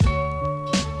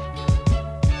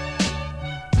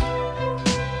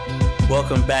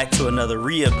Welcome back to another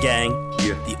Re-Up Gang,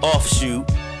 Yeah. the offshoot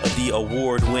of the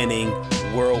award-winning,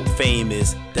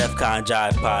 world-famous DEF CON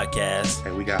Jive podcast.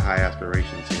 And we got high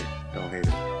aspirations here. Don't hate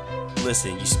it.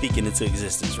 Listen, you speaking into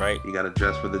existence, right? You got to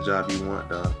dress for the job you want,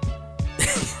 dog.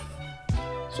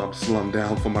 So I'm slummed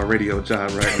down for my radio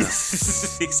job right now.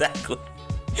 Exactly.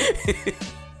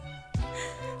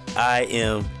 I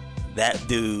am that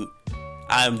dude.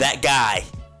 I'm that guy,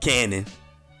 Cannon.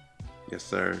 Yes,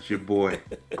 sir. It's your boy,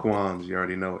 Quams. You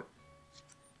already know it.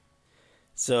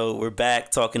 So we're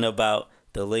back talking about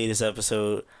the latest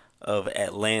episode of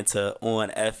Atlanta on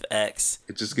FX.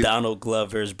 It just gets, Donald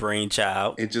Glover's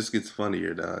brainchild. it just gets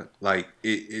funnier, dog. Like,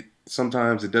 it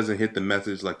sometimes it doesn't hit the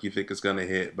message like you think it's going to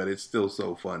hit, but it's still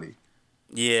so funny.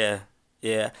 Yeah.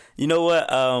 You know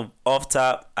what? Off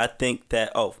top, I think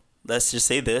that, let's just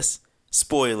say this.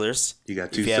 Spoilers. You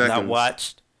got 2 If you seconds.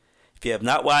 have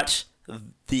not watched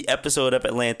the episode of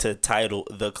Atlanta titled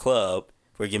The Club,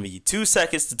 we're giving you 2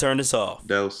 seconds to turn this off.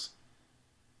 Dose.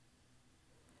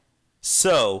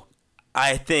 So,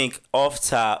 I think off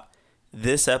top,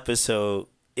 this episode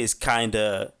is kind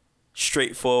of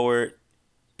straightforward.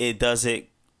 It doesn't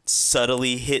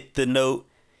subtly hit the note.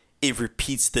 It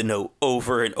repeats the note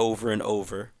over and over and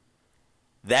over.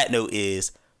 That note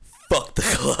is, fuck the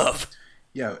club.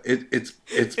 Yeah, it's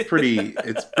pretty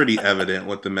evident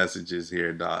what the message is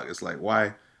here, dog. It's like,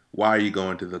 why are you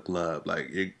going to the club?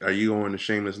 Like, are you going to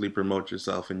shamelessly promote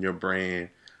yourself and your brand?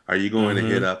 Are you going to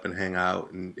hit up and hang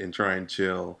out and try and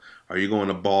chill? Are you going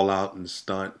to ball out and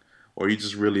stunt? Or are you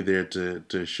just really there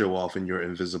to show off in your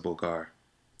invisible car?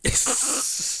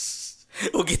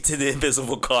 We'll get to the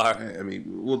invisible car. I mean,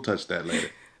 we'll touch that later.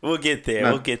 We'll get there.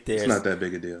 It's not that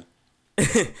big a deal.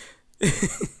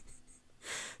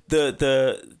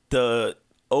 The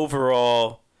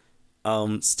overall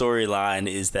storyline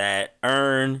is that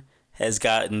Earn has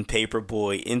gotten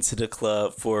Paperboy into the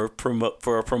club for a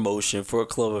promotion, for a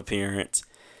club appearance.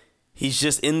 He's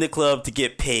just in the club to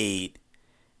get paid,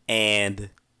 and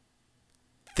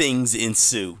things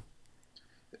ensue.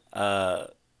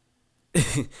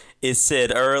 It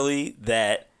said early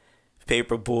that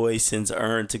Paperboy sends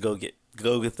Earn to go get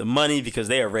the money because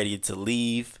they are ready to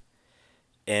leave.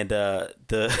 And the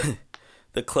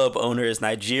club owner is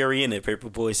Nigerian, and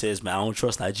Paperboy says, "Man, I don't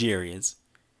trust Nigerians."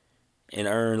 And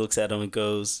Earn looks at him and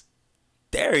goes,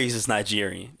 "Darius is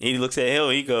Nigerian." And he looks at Hill,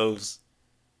 he goes,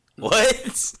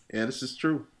 "What?" Yeah, this is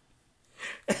true.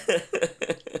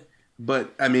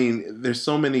 But I mean, there's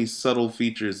so many subtle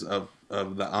features of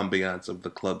the ambiance of the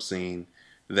club scene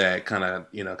that kind of.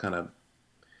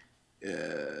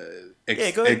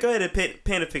 Go ahead and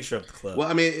paint a picture of the club. Well,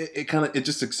 I mean, it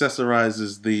just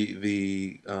accessorizes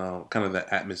the kind of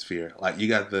the atmosphere. Like you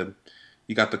got the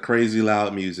crazy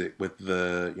loud music with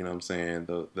the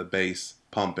the bass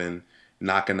pumping,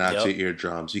 knocking out your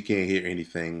eardrums. You can't hear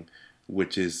anything,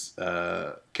 which is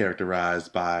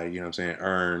characterized by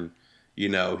Earn.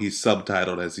 He's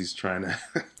subtitled as he's trying to.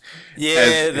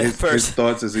 His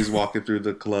thoughts as he's walking through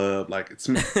the club, like it's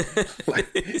like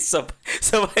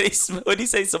somebody. What do you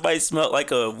say? Somebody smelled like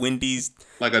a Wendy's,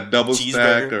 like a double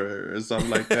stack or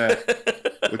something like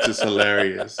that, which is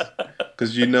hilarious.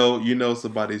 Because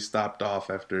somebody stopped off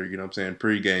after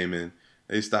pre-gaming.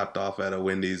 They stopped off at a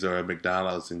Wendy's or a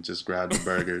McDonald's and just grabbed a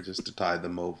burger just to tide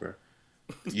them over.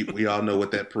 We all know what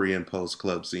that pre and post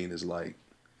club scene is like.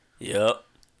 Yep.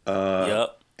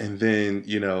 And then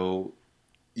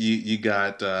you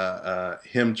got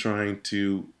him trying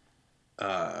to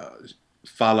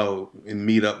follow and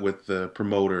meet up with the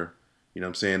promoter. In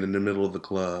the middle of the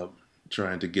club,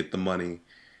 trying to get the money.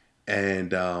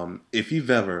 And if you've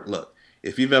ever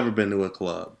been to a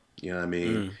club,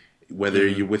 whether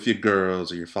you're with your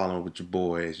girls or you're following with your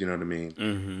boys, you know what I mean,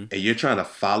 and you're trying to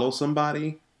follow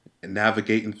somebody and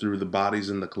navigating through the bodies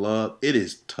in the club, it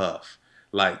is tough.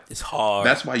 Like it's hard.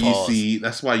 That's why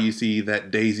you see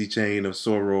that daisy chain of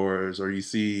sorors, or you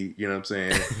see,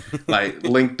 like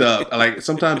linked up. Like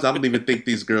sometimes I don't even think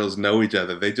these girls know each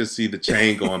other. They just see the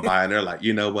chain going by and they're like,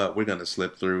 you know what, we're gonna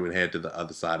slip through and head to the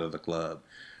other side of the club.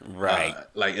 Right.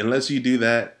 Like unless you do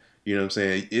that,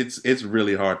 it's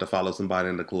really hard to follow somebody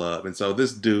in the club. And so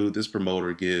this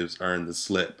promoter gives Earn the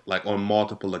slip, like on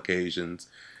multiple occasions.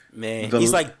 Man,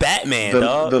 he's like Batman,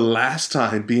 dog. The last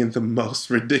time being the most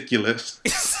ridiculous.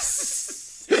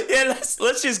 Yeah,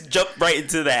 let's just jump right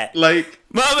into that. Like,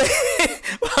 my man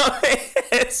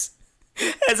has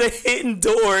a hidden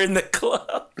door in the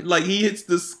club. Like he hits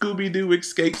the Scooby-Doo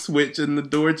escape switch and the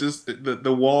door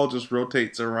the wall just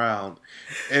rotates around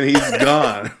and he's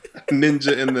gone.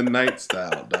 Ninja in the night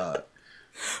style, dog.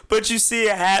 But you see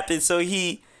it happen. So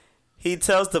he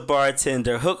tells the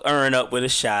bartender, hook Earn up with a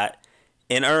shot.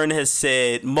 And Earn has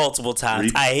said multiple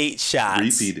times, I hate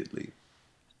shots. Repeatedly.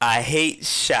 I hate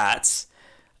shots.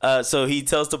 So he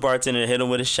tells the bartender to hit him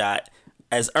with a shot.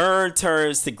 As Earn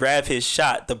turns to grab his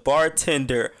shot,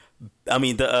 the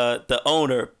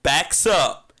owner backs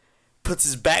up, puts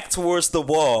his back towards the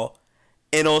wall,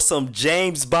 and on some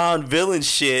James Bond villain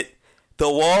shit, the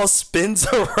wall spins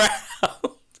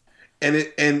around. And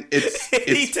it's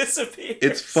he disappears.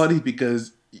 It's funny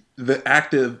because the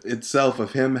act of itself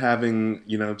of him having,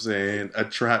 you know what I'm saying, a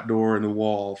trapdoor in the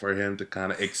wall for him to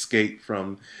kind of escape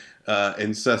from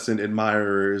incessant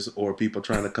admirers or people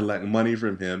trying to collect money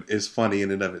from him is funny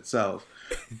in and of itself.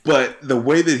 But the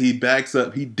way that he backs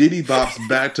up, he diddy bops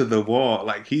back to the wall.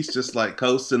 Like he's just like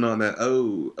coasting on that,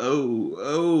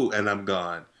 and I'm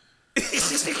gone.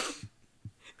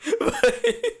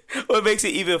 What makes it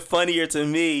even funnier to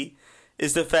me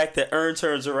is the fact that Earn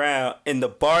turns around and the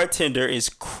bartender is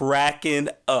cracking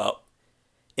up.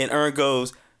 And Earn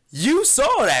goes, "You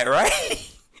saw that, right?"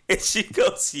 And she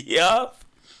goes, "Yup."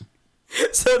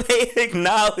 So they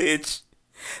acknowledge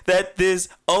that this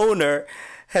owner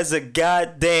has a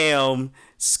goddamn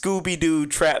Scooby-Doo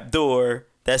trapdoor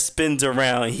that spins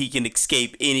around and he can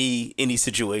escape any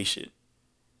situation.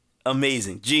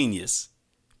 Amazing. Genius.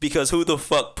 Because who the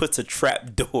fuck puts a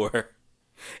trapdoor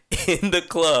in the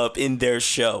club in their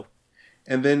show?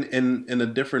 And then in a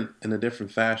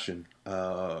different fashion,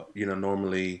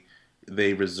 normally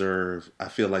they reserve, I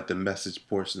feel like, the message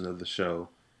portion of the show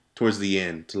towards the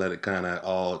end to let it kind of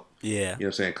all,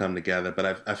 come together.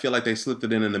 But I feel like they slipped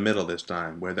it in the middle this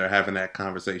time where they're having that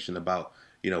conversation about,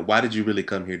 why did you really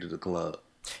come here to the club?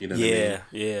 You know what I mean?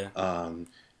 Yeah.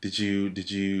 Did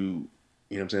you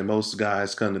most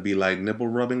guys come to be like nipple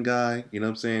rubbing guy,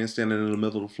 standing in the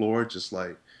middle of the floor, just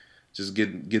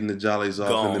getting the jollies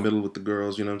off in the middle with the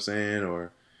girls,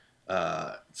 or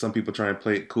some people try and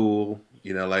play it cool,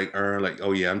 like Earn, like,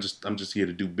 oh yeah, I'm just here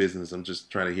to do business. I'm just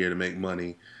trying to here to make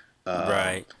money.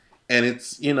 Right. And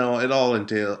it's, it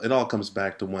all comes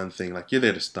back to one thing. Like, you're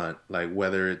there to stunt, like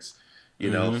whether it's,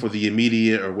 for the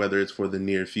immediate or whether it's for the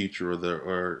near future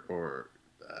or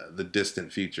the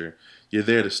distant future, you're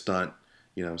there to stunt,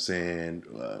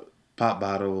 pop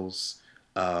bottles,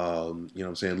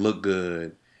 look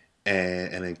good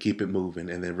and then keep it moving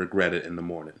and then regret it in the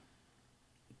morning.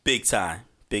 Big time.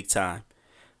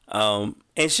 And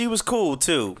she was cool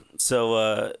too.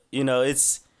 So,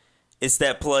 it's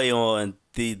that play on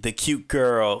the cute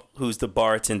girl who's the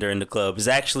bartender in the club is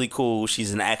actually cool.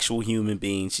 She's an actual human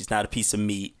being. She's not a piece of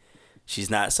meat. She's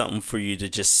not something for you to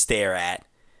just stare at.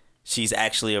 She's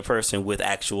actually a person with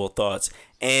actual thoughts.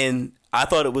 And I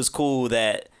thought it was cool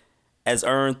that as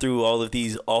Earn threw all of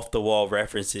these off the wall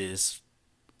references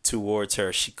towards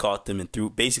her, she caught them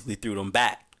and basically threw them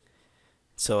back.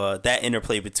 So that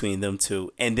interplay between them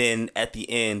two. And then at the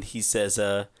end, he says,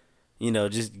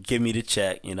 just give me the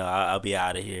check. I'll be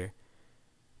out of here.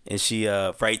 And she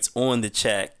writes on the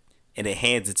check and then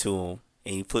hands it to him.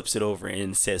 And he flips it over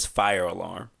and it says fire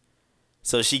alarm.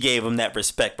 So she gave him that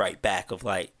respect right back of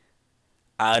like,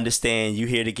 I understand you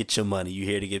here to get your money. You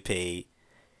here to get paid.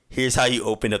 Here's how you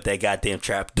open up that goddamn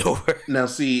trap door. Now,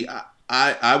 see,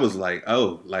 I was like,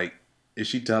 oh, like, is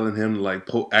she telling him to like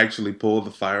actually pull the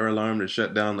fire alarm to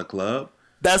shut down the club?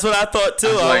 That's what I thought too.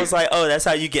 I was like, oh, that's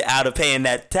how you get out of paying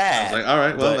that tab. I was like, all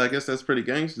right, well, I guess that's pretty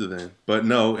gangster then. But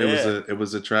no, it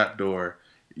was a trap door,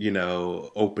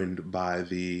 opened by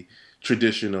the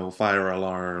traditional fire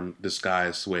alarm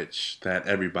disguise switch that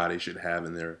everybody should have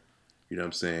in their, in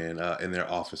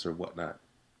their office or whatnot.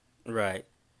 Right.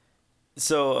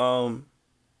 So,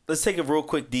 let's take a real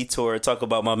quick detour and talk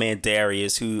about my man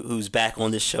Darius, who's back on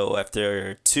the show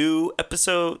after 2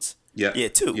 episodes. Yeah. Yeah,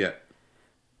 2. Yeah.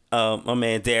 My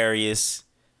man Darius,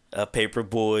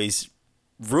 Paperboy's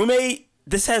roommate.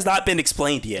 This has not been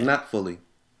explained yet. Not fully.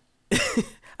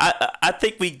 I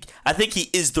think he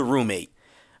is the roommate.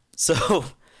 So,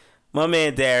 my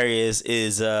man Darius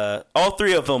is all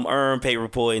 3 of them, Earn,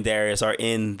 Paperboy, and Darius, are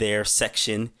in their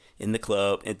section in the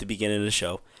club at the beginning of the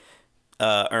show.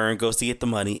 Earn goes to get the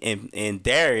money, and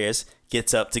Darius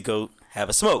gets up to go have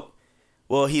a smoke.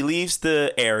 Well, he leaves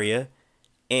the area,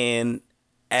 and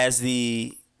as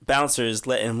the bouncers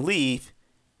let him leave,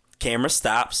 camera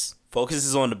stops,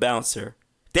 focuses on the bouncer.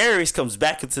 Darius comes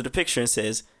back into the picture and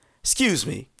says, "Excuse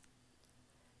me,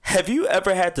 have you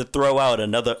ever had to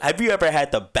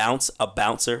bounce a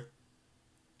bouncer?"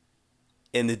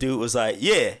 And the dude was like,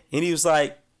 "Yeah." And he was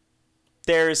like,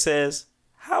 Darius says,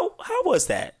 How was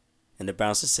that?" And the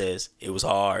bouncer says, "It was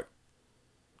hard."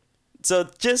 So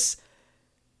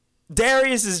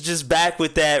Darius is just back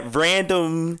with that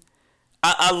random.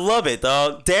 I love it,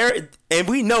 dog. And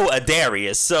we know a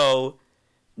Darius, so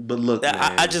But look,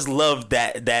 I man. just love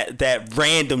that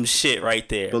random shit right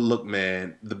But there. look,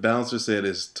 man. The bouncer said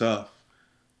it's tough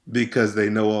because they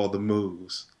know all the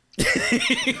moves.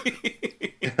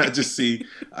 And I just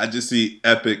see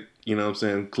epic, you know what I'm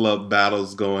saying, club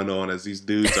battles going on as these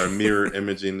dudes are mirror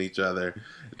imaging each other,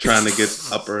 trying to get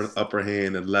upper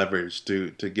hand and leverage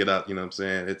to get up, you know what I'm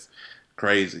saying? It's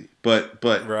crazy. But you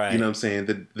know what Right. I'm saying,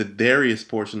 the Darius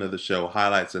portion of the show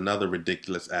highlights another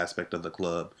ridiculous aspect of the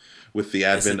club with the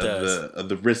Yes, advent it does. of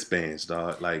the wristbands,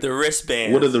 dog. Like The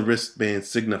what do the wristbands. wristbands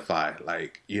signify?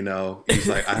 Like, you know, he's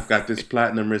like, I've got this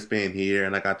platinum wristband here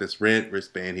and I got this red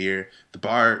wristband here. The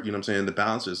bar, you know what I'm saying? The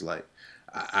bouncer's like,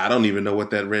 I don't even know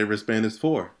what that red wristband is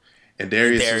for. And And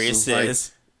Darius is Darius just like,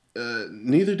 says,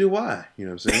 neither do I. You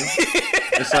know what I'm saying?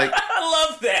 It's like, I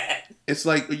love that. it's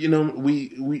like, you know,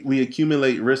 we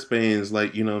accumulate wristbands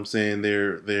like, you know what I'm saying,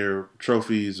 they're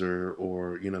trophies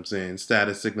or you know what I'm saying,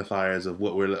 status signifiers of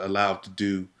what we're allowed to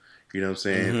do, you know what I'm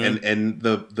saying. Mm-hmm. And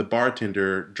the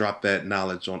bartender dropped that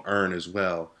knowledge on Earn as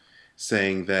well,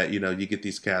 saying that, you know, you get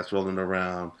these cats rolling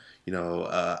around, you know,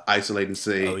 isolating, Oh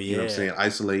say, you know what I'm yeah. saying,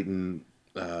 isolating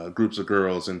groups of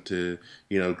girls into,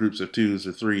 you know, groups of twos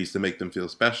or threes to make them feel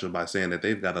special by saying that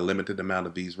they've got a limited amount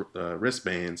of these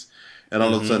wristbands, and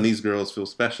all of a sudden Mm-hmm. these girls feel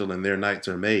special and their nights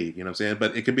are made. You know what I'm saying?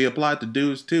 But it could be applied to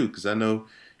dudes too, because I know,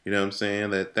 you know what I'm saying,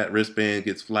 that that wristband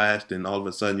gets flashed and all of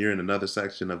a sudden you're in another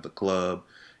section of the club.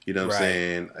 You know what I'm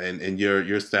Right. saying? And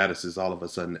your status is all of a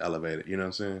sudden elevated. You know what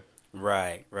I'm saying?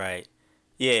 Right. Right.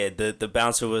 Yeah. The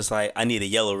bouncer was like, I need a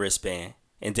yellow wristband,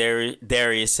 and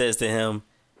Darius says to him,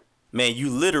 man, you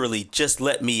literally just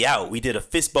let me out. We did a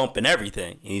fist bump and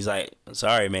everything. And he's like, I'm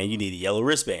sorry, man, you need a yellow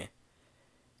wristband.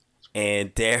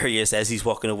 And Darius, as he's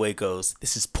walking away, goes,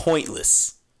 this is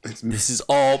pointless. It's This is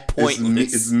all it's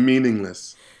pointless.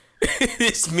 meaningless. It's And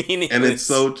it's meaningless.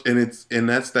 so and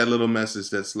that's that little message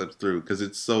that slips through because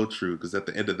it's so true. Because at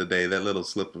the end of the day, that's a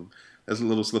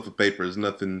little slip of paper is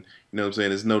nothing. You know what I'm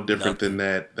saying? It's no different than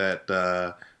Nothing.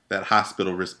 that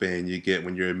hospital wristband you get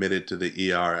when you're admitted to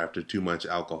the ER after too much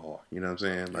alcohol. You know what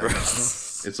I'm saying? Like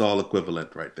it's all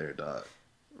equivalent right there, dog.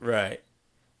 Right.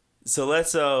 So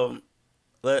let's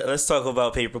talk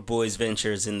about Paperboy's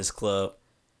ventures in this club.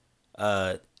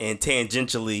 And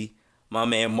tangentially, my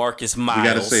man Marcus We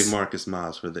got to save Miles. Marcus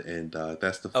Miles for the end, dog.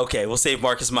 That's the Okay, we'll save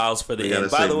Marcus Miles for the we got to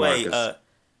end. By save the way, Marcus.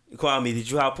 Kwame, did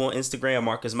you hop on Instagram?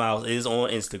 Marcus Miles is on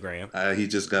Instagram. He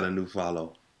just got a new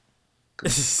follow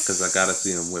because I got to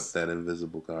see him whip that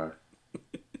invisible card.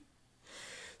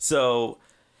 So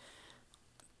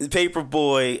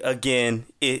Paperboy again,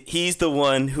 he's the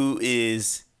one who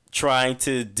is trying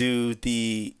to do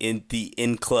the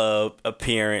in club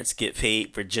appearance, get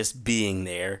paid for just being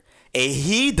there, and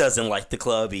he doesn't like the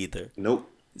club either. Nope.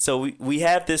 So we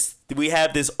have this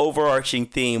overarching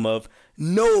theme of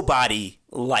nobody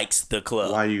likes the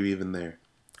club. Why are you even there?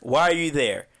 Why are you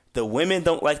there? The women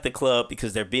don't like the club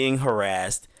because they're being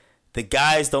harassed. The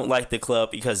guys don't like the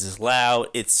club because it's loud,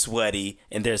 it's sweaty,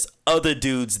 and there's other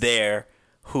dudes there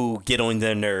who get on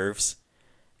their nerves,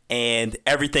 and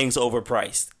everything's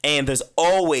overpriced. And there's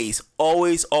always,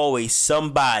 always, always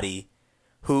somebody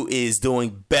who is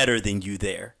doing better than you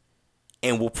there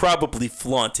and will probably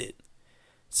flaunt it.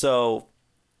 So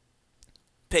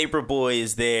Paperboy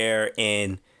is there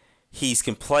and he's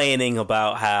complaining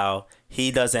about how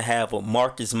he doesn't have what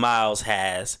Marcus Miles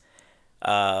has.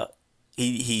 Uh,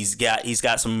 he's got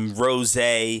some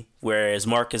rosé, whereas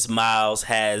Marcus Miles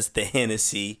has the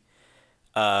Hennessy.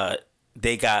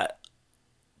 They got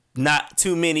not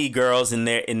too many girls in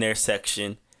their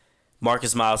section.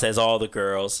 Marcus Miles has all the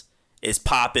girls. It's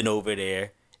popping over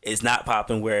there. It's not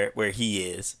popping where he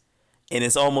is, and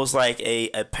it's almost like a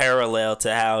parallel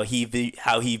to how he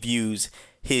views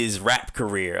his rap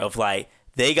career of like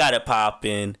they got it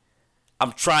popping.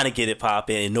 I'm trying to get it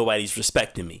popping, and nobody's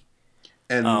respecting me.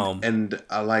 Um, And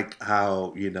I like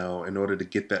how, you know, in order to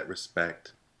get that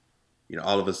respect, you know,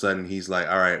 all of a sudden he's like,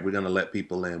 all right, we're gonna let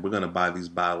people in. We're gonna buy these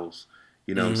bottles.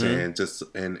 You know what I'm mm-hmm. saying? Just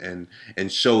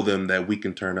and show them that we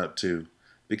can turn up too.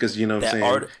 Because you know what I'm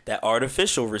saying? That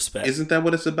artificial respect. Isn't that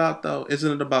what it's about though?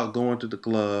 Isn't it about going to the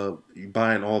club,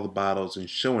 buying all the bottles, and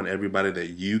showing everybody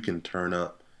that you can turn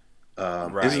up?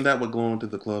 Isn't Right. that what going to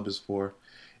the club is for?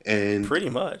 And Pretty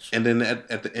much. and then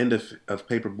at the end of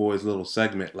Paperboy's little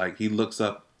segment, like he looks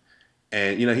up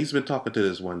and you know he's been talking to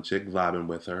this one chick, vibing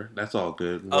with her. That's all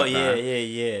good and Oh yeah, whatnot. yeah,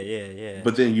 yeah, yeah, yeah.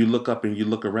 But then you look up and you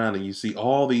look around and you see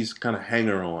all these kind of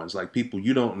hanger-ons, like people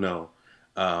you don't know.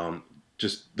 Um,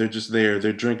 just they're just there.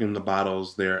 They're drinking the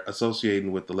bottles. They're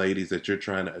associating with the ladies that you're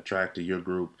trying to attract to your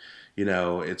group. You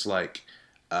know, it's like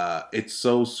it's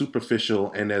so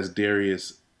superficial. And as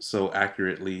Darius so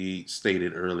accurately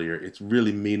stated earlier, it's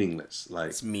really meaningless. Like,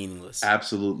 It's meaningless.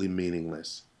 absolutely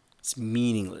meaningless. It's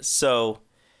meaningless. So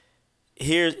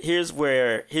here's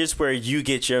where you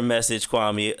get your message,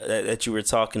 Kwame, that you were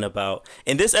talking about.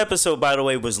 And this episode, by the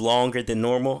way, was longer than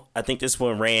normal. I think this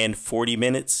one ran 40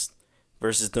 minutes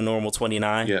versus the normal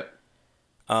 29. Yeah.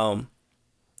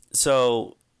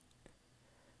 So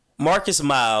Marcus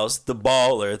Miles, the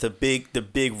baller, the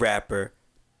big rapper,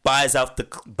 buys out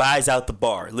the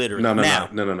bar, literally.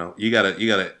 No. You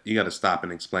gotta stop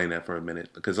and explain that for a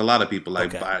minute, because a lot of people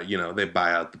Okay. they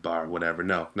buy out the bar, whatever.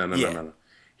 No.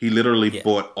 He literally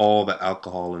bought all the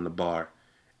alcohol in the bar.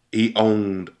 He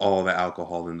owned all the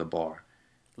alcohol in the bar,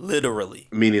 Literally.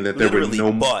 meaning that there Literally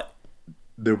were bought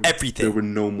everything. There were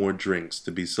no more drinks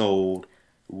to be sold,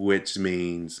 which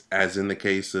means, as in the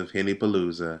case of Henny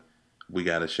Palooza, we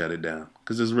gotta shut it down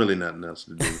because there's really nothing else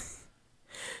to do.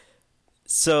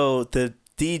 So the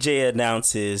DJ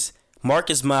announces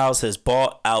Marcus Miles has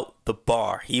bought out the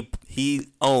bar. He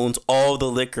owns all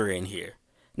the liquor in here.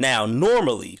 Now,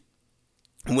 normally,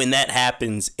 when that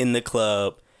happens in the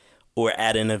club or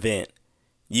at an event,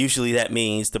 usually that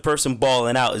means the person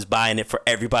balling out is buying it for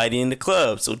everybody in the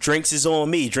club. So drinks is on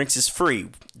me. Drinks is free.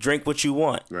 Drink what you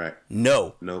want. Right.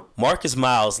 No. Nope. Marcus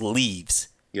Miles leaves.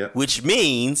 Yep. Which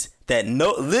means that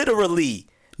literally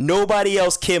nobody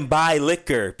else can buy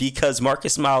liquor because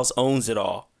Marcus Miles owns it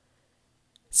all.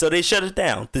 So they shut it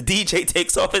down. The DJ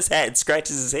takes off his hat and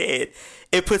scratches his head.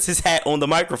 It puts his hat on the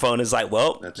microphone. It's like,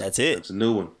 well, that's it. That's a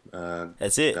new one.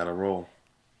 That's it. Gotta roll.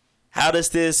 How does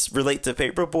this relate to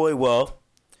Paperboy? Well,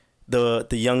 the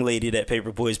young lady that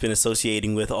Paperboy's been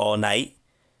associating with all night,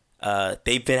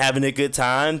 they've been having a good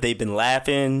time. They've been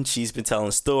laughing. She's been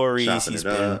telling stories. Chopping He's it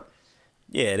been, up.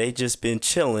 yeah, they just been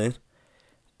chilling.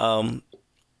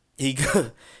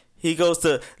 He goes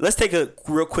to, let's take a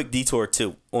real quick detour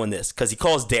too on this, because he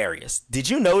calls Darius. Did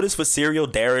you notice what cereal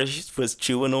Darius was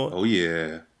chewing on? Oh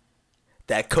yeah.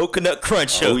 That Coconut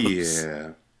Crunch. Oh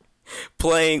yeah.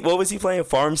 Playing, what was he playing?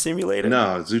 Farm Simulator?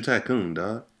 No, Zoo Tycoon,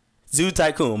 dog. Zoo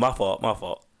Tycoon. My fault.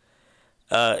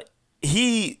 Once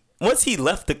he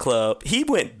left the club, he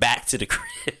went back to the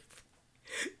crib.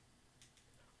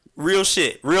 Real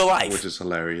shit. Real life. Which is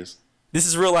hilarious. This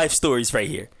is real life stories right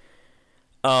here.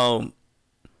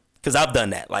 Because I've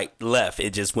done that. Like, left.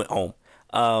 It just went home.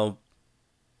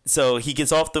 So he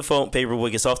gets off the phone.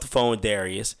 Paperboy gets off the phone with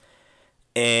Darius.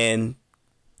 And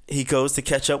he goes to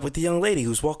catch up with the young lady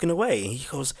who's walking away. And he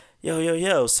goes,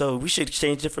 yo, so we should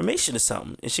exchange information or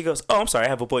something. And she goes, oh, I'm sorry, I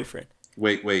have a boyfriend.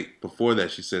 Wait. Before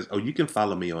that, she says, oh, you can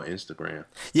follow me on Instagram.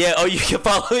 Yeah, oh, you can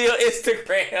follow me on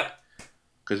Instagram.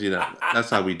 Because, that's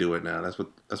how we do it now. That's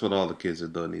what all the kids are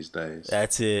doing these days.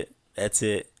 That's it.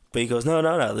 But he goes, no,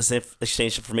 let's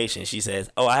exchange information. She says,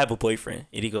 oh, I have a boyfriend.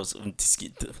 And he goes,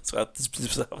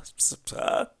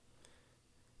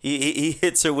 he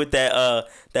hits her with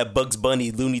that Bugs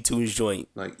Bunny Looney Tunes joint.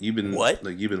 Like, you've been what?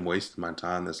 Like, you've been wasting my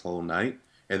time this whole night.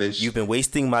 And then you've been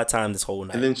wasting my time this whole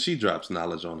night. And then she drops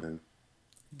knowledge on him.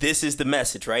 This is the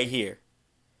message right here.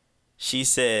 She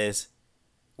says,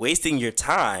 wasting your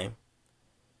time?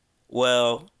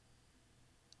 Well,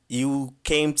 you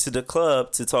came to the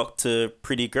club to talk to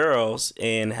pretty girls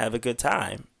and have a good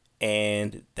time.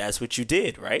 And that's what you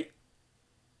did, right?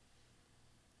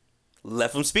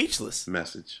 Left him speechless.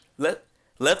 Message.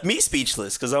 Left me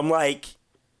speechless, because I'm like,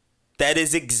 that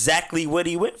is exactly what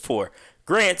he went for.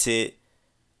 Granted,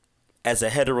 as a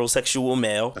heterosexual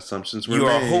male, assumptions were you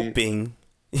are made.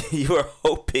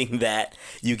 hoping that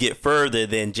you get further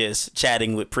than just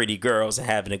chatting with pretty girls and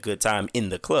having a good time in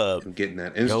the club and getting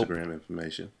that Instagram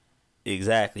information.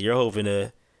 Exactly. You're hoping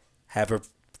to have a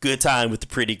good time with the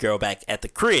pretty girl back at the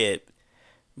crib.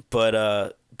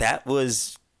 But that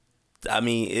was,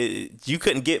 you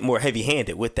couldn't get more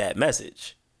heavy-handed with that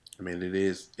message. I mean, it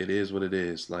is what it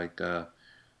is. Like,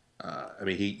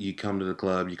 you come to the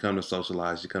club, you come to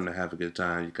socialize, you come to have a good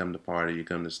time, you come to party, you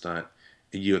come to stunt,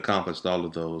 and you accomplished all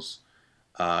of those.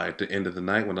 At the end of the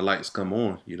night, when the lights come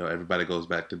on, everybody goes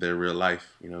back to their real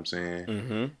life. You know what I'm saying?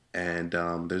 Mm-hmm.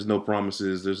 And there's no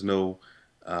promises, there's no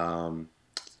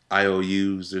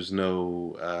IOUs, there's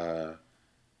no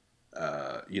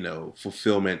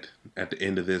fulfillment at the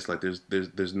end of this. Like,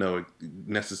 there's no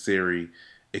necessary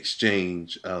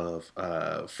exchange of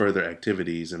further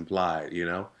activities implied.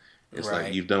 It's right.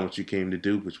 Like, you've done what you came to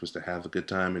do, which was to have a good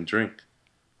time and drink.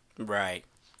 Right.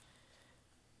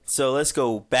 So let's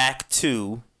go back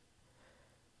to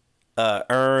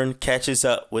Earn catches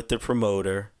up with the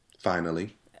promoter.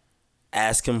 Finally.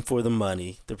 Ask him for the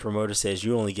money. The promoter says,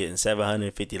 you're only getting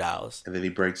 $750. And then he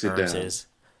breaks it down.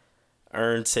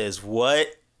 Earn says,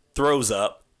 what? Throws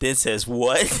up. Then says,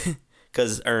 what?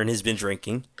 because Earn has been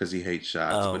drinking. Because he hates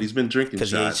shots, but he's been drinking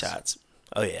shots. Because he hates shots.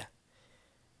 Oh, yeah.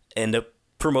 And the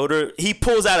promoter, he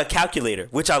pulls out a calculator,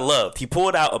 which I loved. He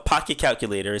pulled out a pocket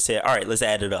calculator and said, all right, let's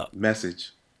add it up.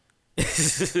 Message.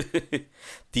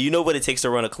 Do you know what it takes to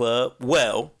run a club?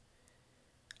 Well,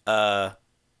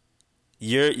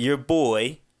 your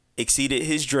boy exceeded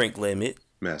his drink limit.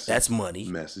 Message. That's money.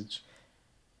 Message.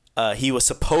 He was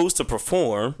supposed to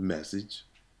perform. Message.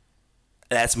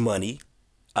 That's money.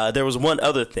 There was one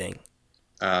other thing.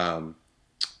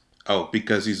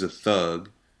 Because he's a thug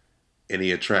and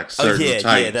he attracts certain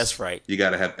types. Yeah, that's right. You got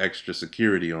to have extra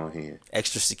security on hand.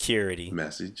 Extra security.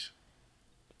 Message.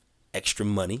 Extra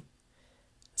money.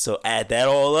 So add that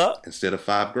all up. Instead of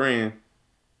 $5,000,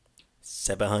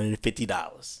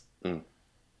 $750.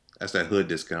 That's that hood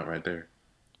discount right there.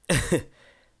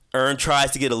 Earn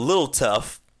tries to get a little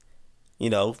tough,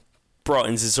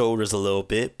 broadens his shoulders a little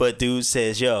bit, but dude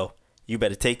says, yo, you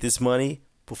better take this money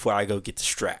before I go get the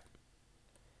strap.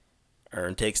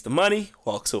 Earn takes the money,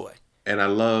 walks away. And I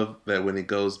love that when he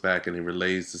goes back and he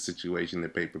relays the situation to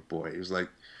Paperboy. He was like,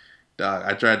 dog,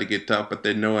 I tried to get tough, but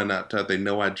they know I'm not tough. They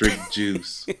know I drink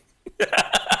juice.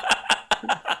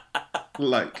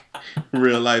 Like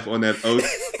real life on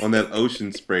that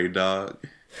ocean spray, dog.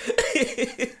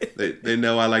 They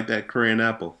know I like that crayon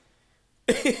apple.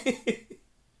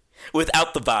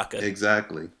 Without the vodka.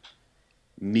 Exactly.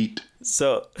 Neat.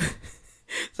 So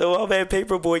my man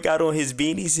Paperboy got on his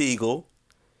Beanie Siegel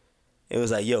and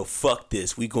was like, yo, fuck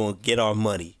this. We gonna get our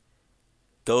money.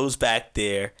 Goes back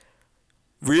there.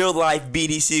 Real life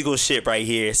Beanie Siegel shit right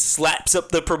here. Slaps up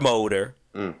the promoter.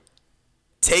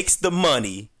 Takes the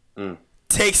money.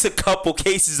 Takes a couple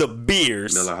cases of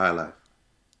beers. Miller High Life.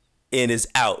 And is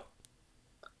out.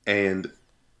 And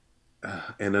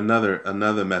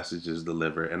another message is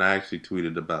delivered. And I actually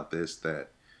tweeted about this,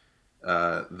 that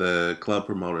the club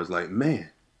promoter is like, man,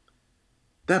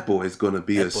 that boy is going to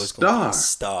be a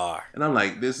star. And I'm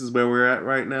like, this is where we're at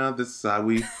right now. This is how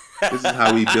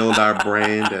we build our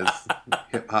brand as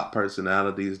hip hop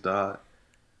personalities, dog.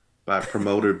 By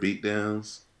promoter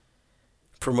beatdowns.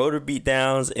 Promoter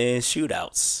beatdowns and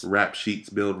shootouts. Rap sheets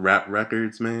build rap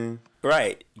records, man.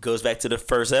 Right. Goes back to the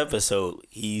first episode.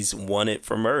 He's wanted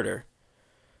for murder.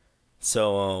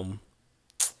 So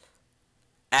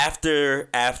after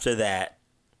that,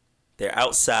 they're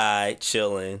outside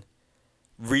chilling,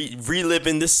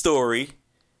 reliving the story,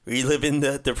 reliving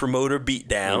the promoter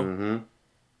beatdown.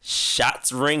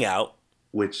 Shots ring out,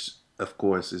 which of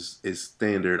course is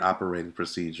standard operating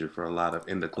procedure for a lot of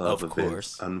in the club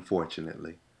events.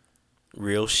 Unfortunately,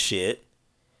 real shit.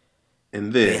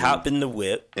 And then they hop in the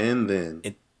whip, and then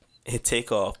it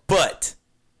take off. But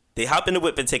they hop in the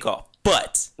whip and take off.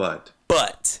 But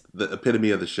the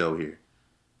epitome of the show here.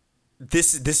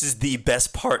 This is the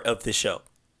best part of the show.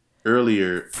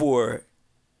 Earlier,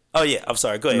 oh yeah, I'm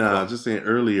sorry. Go ahead. I was just saying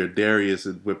earlier, Darius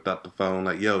had whipped out the phone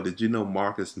like, "Yo, did you know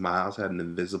Marcus Miles had an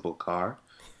invisible car?"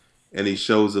 And he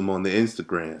shows him on the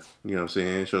Instagram. You know what I'm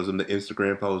saying? Shows him the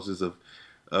Instagram poses of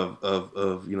you know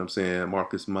what I'm saying,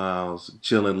 Marcus Miles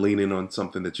chilling, leaning on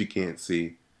something that you can't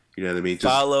see. You know what I mean?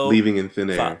 Just leaving in thin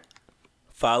air.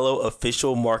 Follow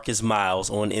official Marcus Miles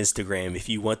on Instagram if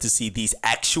you want to see these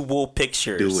actual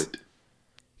pictures. Do it.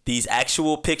 These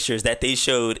actual pictures that they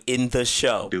showed in the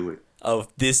show. Do it. Of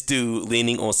this dude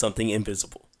leaning on something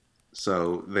invisible.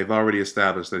 So they've already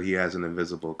established that he has an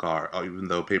invisible car, even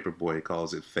though Paperboy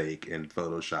calls it fake and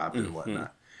Photoshop and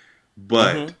whatnot.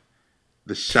 But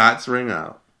the shots ring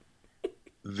out.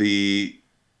 You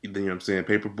know what I'm saying,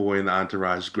 Paperboy and the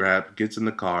entourage gets in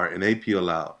the car and they peel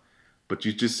out. But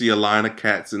you just see a line of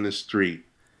cats in the street,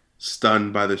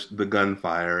 stunned by the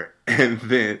gunfire, and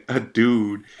then a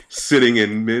dude sitting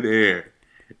in midair,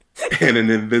 and an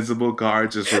invisible car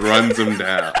just runs him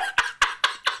down.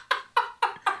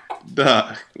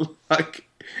 Duh.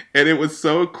 And it was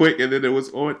so quick, and then it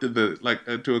was on to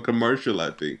to a commercial,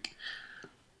 I think.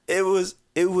 It was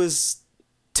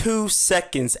 2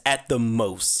 seconds at the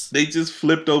most. They just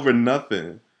flipped over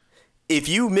nothing. If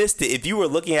you missed it, if you were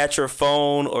looking at your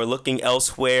phone or looking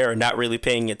elsewhere or not really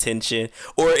paying attention,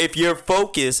 or if you're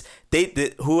focused,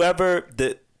 the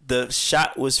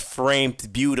shot was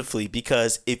framed beautifully,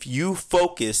 because if you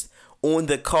focused on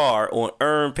the car, on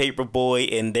Earn,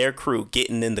 Paperboy, and their crew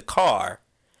getting in the car,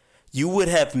 you would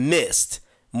have missed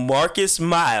Marcus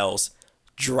Miles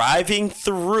driving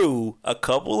through a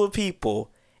couple of people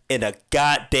in a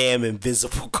goddamn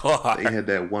invisible car. They had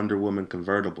that Wonder Woman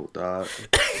convertible, dog.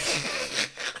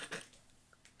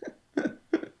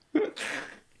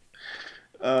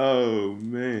 Oh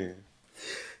man.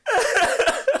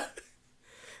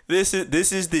 This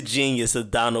is the genius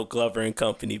of Donald Glover and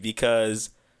company,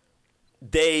 because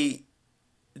they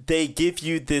give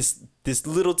you this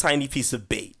little tiny piece of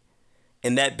bait,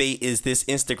 and that bait is this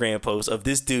Instagram post of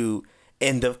this dude,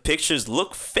 and the pictures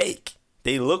look fake.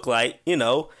 They look like,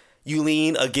 you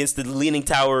lean against the Leaning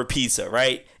Tower of Pisa,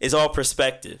 right? It's all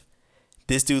perspective.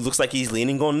 This dude looks like he's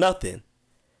leaning on nothing.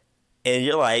 And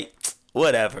you're like,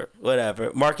 whatever.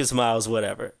 Marcus Miles,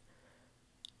 whatever.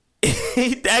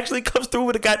 He actually comes through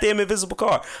with a goddamn invisible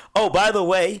car. Oh, by the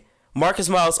way, Marcus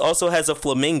Miles also has a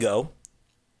flamingo.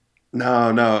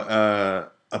 No,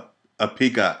 a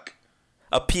peacock.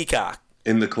 A peacock.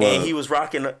 In the club. And he was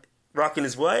rocking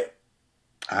his what?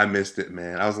 I missed it,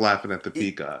 man. I was laughing at the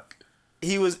peacock.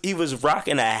 He was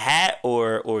rocking a hat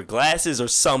or glasses or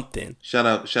something. Shout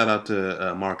out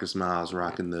to Marcus Miles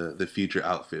rocking the future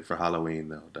outfit for Halloween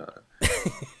though, dog.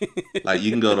 Like, you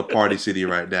can go to Party City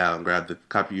right now and grab the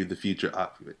copy of the future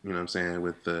outfit. You know what I'm saying,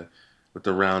 with the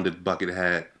rounded bucket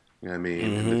hat. You know what I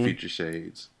mean, and the future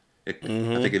shades. I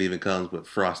think it even comes with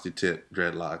frosty tip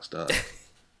dreadlocks, dog.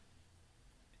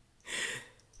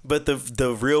 But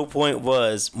the real point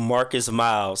was Marcus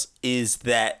Miles is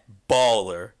that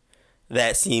baller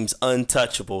that seems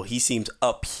untouchable. He seems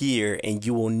up here, and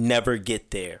you will never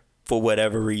get there for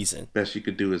whatever reason. Best you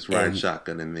could do is ride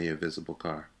shotgun in the invisible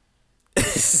car.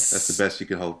 That's the best you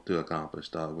can hope to accomplish,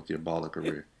 dog, with your baller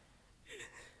career.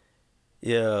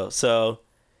 Yeah, so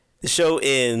the show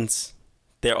ends.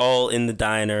 They're all in the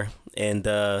diner, and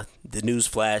the news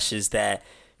flash is that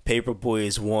Paperboy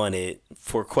is wanted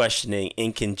for questioning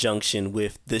in conjunction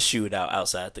with the shootout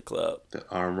outside the club. The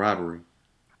armed robbery.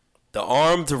 The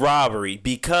armed robbery,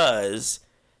 because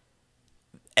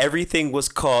everything was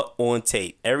caught on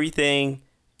tape. Everything,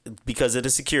 because of the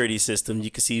security system.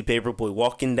 You could see Paperboy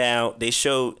walking down. They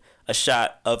showed a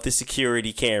shot of the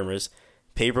security cameras.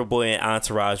 Paperboy and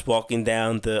Entourage walking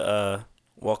down the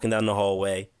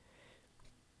hallway.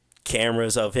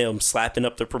 Cameras of him slapping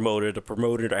up the promoter. The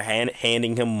promoter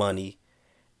handing him money,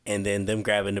 and then them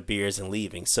grabbing the beers and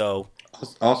leaving. So.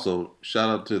 Also, shout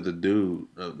out to the dude,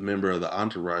 a member of the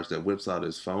Entourage, that whips out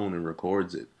his phone and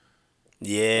records it.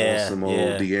 Yeah, some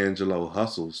old D'Angelo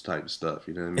Hustles type stuff.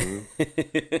 You know what I mean?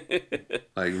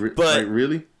 like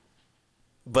really?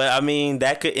 But I mean,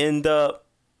 that could end up,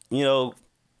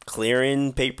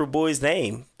 clearing Paperboy's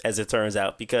name, as it turns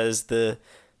out, because the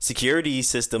security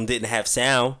system didn't have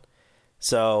sound.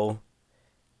 So,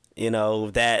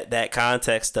 that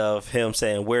context of him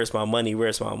saying, "Where's my money?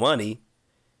 Where's my money?"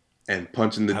 And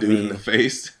punching the dude in the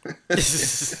face.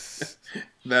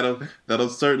 That'll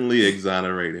certainly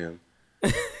exonerate him.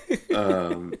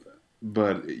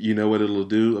 But you know what it'll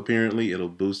do? Apparently, it'll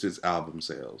boost its album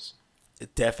sales.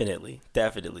 Definitely.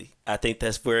 I think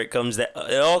that's where it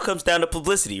all comes down to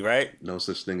publicity, right? No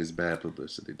such thing as bad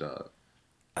publicity, dog.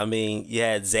 I mean, you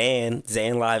had Zan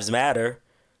Lives Matter,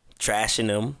 trashing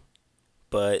him,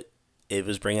 but it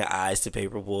was bringing eyes to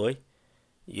Paperboy.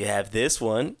 You have this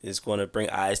one is going to bring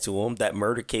eyes to him. That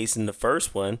murder case in the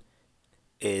first one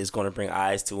is going to bring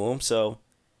eyes to him. So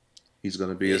he's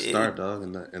going to be a star, dog.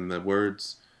 In the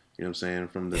words, you know what I'm saying,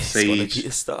 from the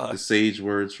sage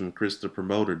words from Chris the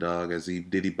promoter, dog, as he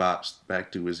diddy bops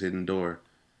back to his hidden door.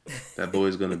 That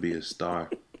boy's going to be a star.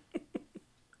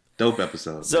 Dope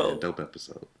episode. Man. Dope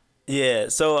episode. Yeah.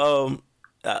 So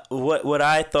what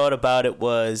I thought about it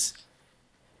was,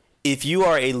 if you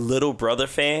are a Little Brother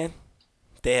fan,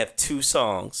 they have two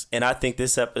songs, and I think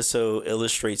this episode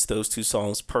illustrates those two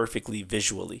songs perfectly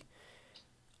visually.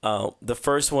 The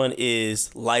first one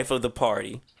is Life of the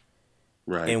Party,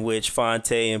 right? In which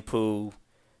Fonte and Pooh,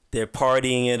 they're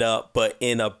partying it up, but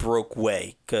in a broke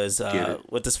way. Because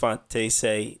what does Fonte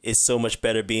say? It's so much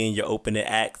better being your opening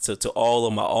act. So to all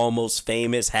of my almost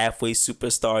famous halfway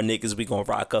superstar niggas, we gonna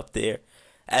rock up there.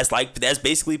 That's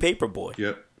basically Paperboy.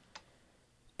 Yep.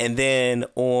 And then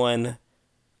on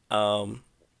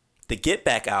the Get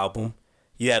Back album,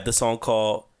 you have the song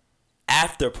called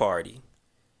After Party.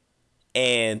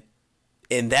 And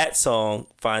in that song,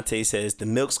 Fonte says, the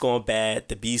milk's gone bad,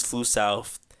 the bees flew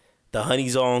south, the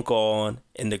honey's all gone,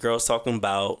 and the girl's talking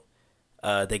about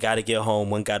they got to get home,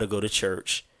 one got to go to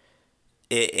church.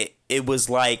 It was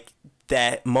like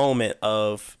that moment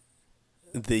of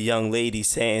the young lady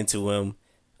saying to him,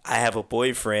 I have a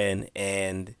boyfriend,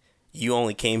 and you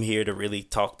only came here to really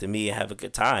talk to me and have a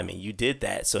good time, and you did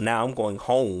that. So now I'm going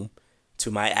home to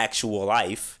my actual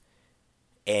life.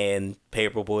 And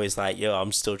Paperboy's like, yo,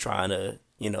 I'm still trying to,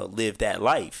 live that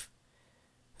life.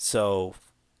 So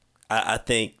I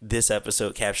think this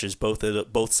episode captures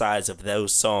both sides of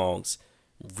those songs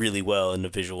really well in the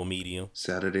visual medium.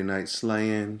 Saturday night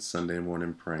slaying, Sunday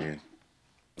morning praying.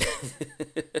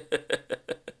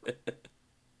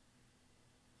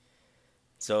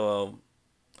 So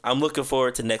I'm looking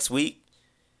forward to next week.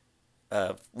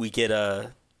 We get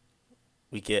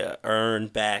Earn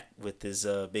back with his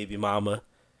baby mama,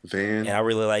 Van. and I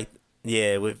really like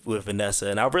with Vanessa,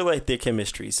 and I really like their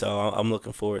chemistry. So I'm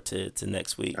looking forward to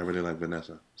next week. I really like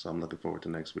Vanessa, so I'm looking forward to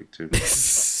next week too.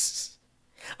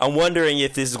 I'm wondering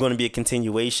if this is going to be a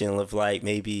continuation of like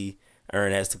maybe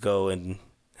Earn has to go and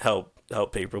help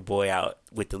Paperboy out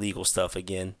with the legal stuff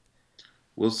again.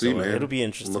 We'll see, So, man. it'll be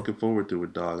interesting. I'm looking forward to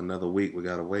it, dog. Another week, we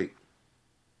gotta wait.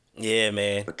 Yeah,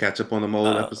 man. But catch up on them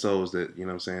old episodes that, you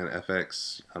know what I'm saying,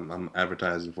 FX, I'm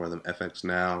advertising for them. FX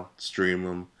Now, stream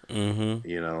them. Mm-hmm.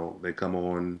 You know, they come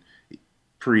on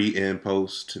pre and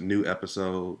post new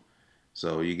episode.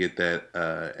 So you get that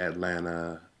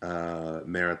Atlanta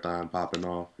marathon popping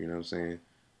off, you know what I'm saying?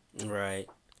 Right.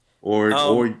 Or you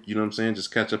know what I'm saying,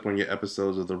 just catch up on your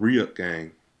episodes of the Re-Up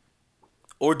Gang.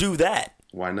 Or do that.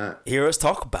 Why not? Hear us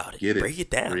talk about it. Get it. Break it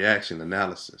down. Reaction,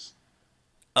 analysis.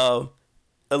 A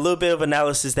little bit of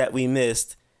analysis that we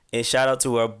missed, and shout out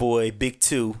to our boy Big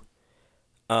Two,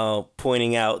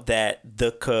 pointing out that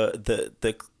the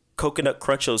Coconut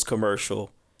Crunchos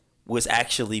commercial was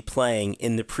actually playing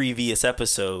in the previous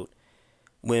episode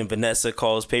when Vanessa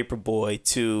calls Paperboy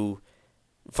to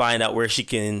find out where she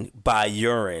can buy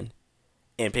urine,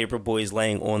 and Paperboy is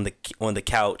laying on the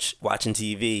couch watching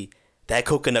TV. That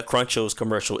Coconut Crunchos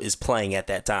commercial is playing at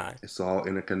that time. It's all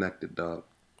interconnected, dog.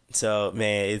 So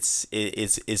man,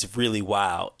 it's really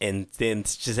wild, and then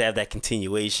to just have that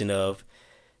continuation of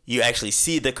you actually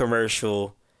see the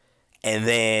commercial, and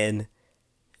then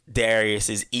Darius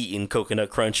is eating Coconut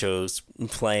Crunchos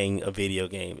playing a video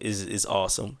game is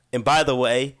awesome. And by the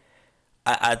way,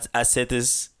 I said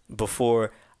this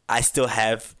before, I still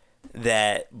have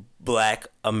that Black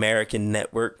American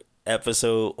Network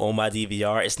episode on my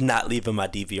DVR. It's not leaving my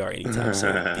DVR anytime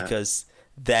soon because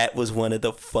that was one of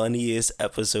the funniest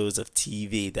episodes of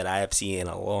TV that I have seen in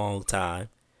a long time,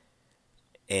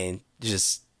 and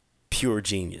just pure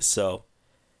genius. So,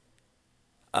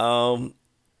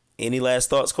 any last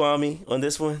thoughts, Kwame, on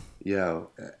this one? Yo,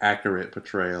 accurate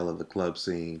portrayal of the club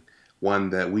scene. One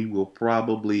that we will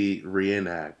probably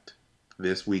reenact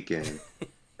this weekend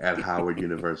at Howard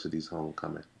University's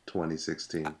homecoming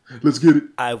 2016. Let's get it.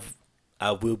 I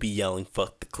will be yelling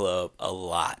 "fuck the club" a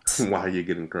lot. While you're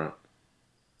getting crunk.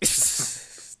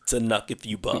 To knuck if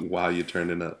you buck. While you're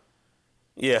turning up.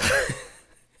 Yeah.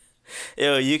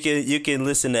 Yo, you can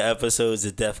listen to episodes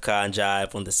of Def Con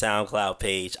Jive on the SoundCloud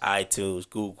page, iTunes,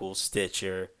 Google,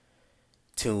 Stitcher,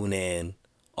 TuneIn,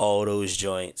 all those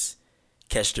joints.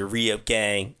 Catch the Re-Up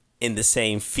Gang in the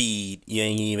same feed. You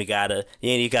ain't even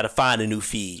gotta find a new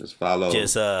feed. Just follow.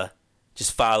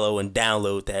 Just follow and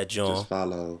download that joint. Just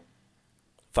follow.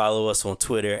 Follow us on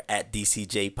Twitter at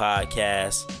DCJ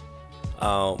Podcast.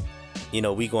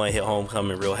 We gonna hit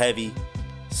homecoming real heavy,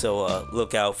 so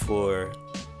look out for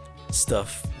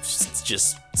stuff.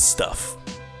 Just stuff.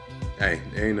 Hey,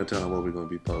 there ain't no telling what we're gonna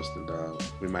be posting, dog.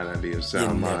 We might not be of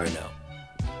sound mind.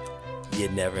 You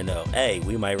never know. Hey,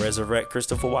 we might resurrect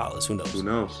Christopher Wallace. Who knows? Who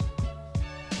knows?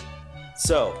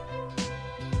 So,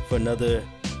 for another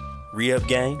Re-Up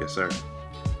Gang. Yes, sir.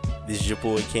 This is your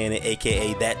boy Cannon,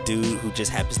 aka that dude who just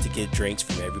happens to get drinks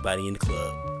from everybody in the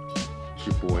club. It's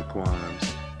your boy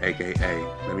Quams, aka.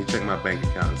 Let me check my bank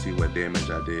account and see what damage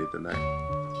I did tonight.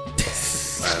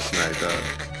 Last night, dog.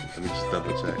 Let me just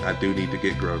double check. I do need to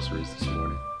get groceries this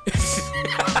morning.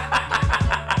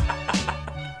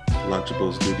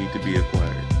 Lunchables do need to be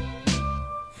acquired.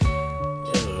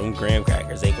 Yeah, them graham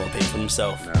crackers ain't gonna pay for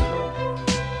themselves. Not at all.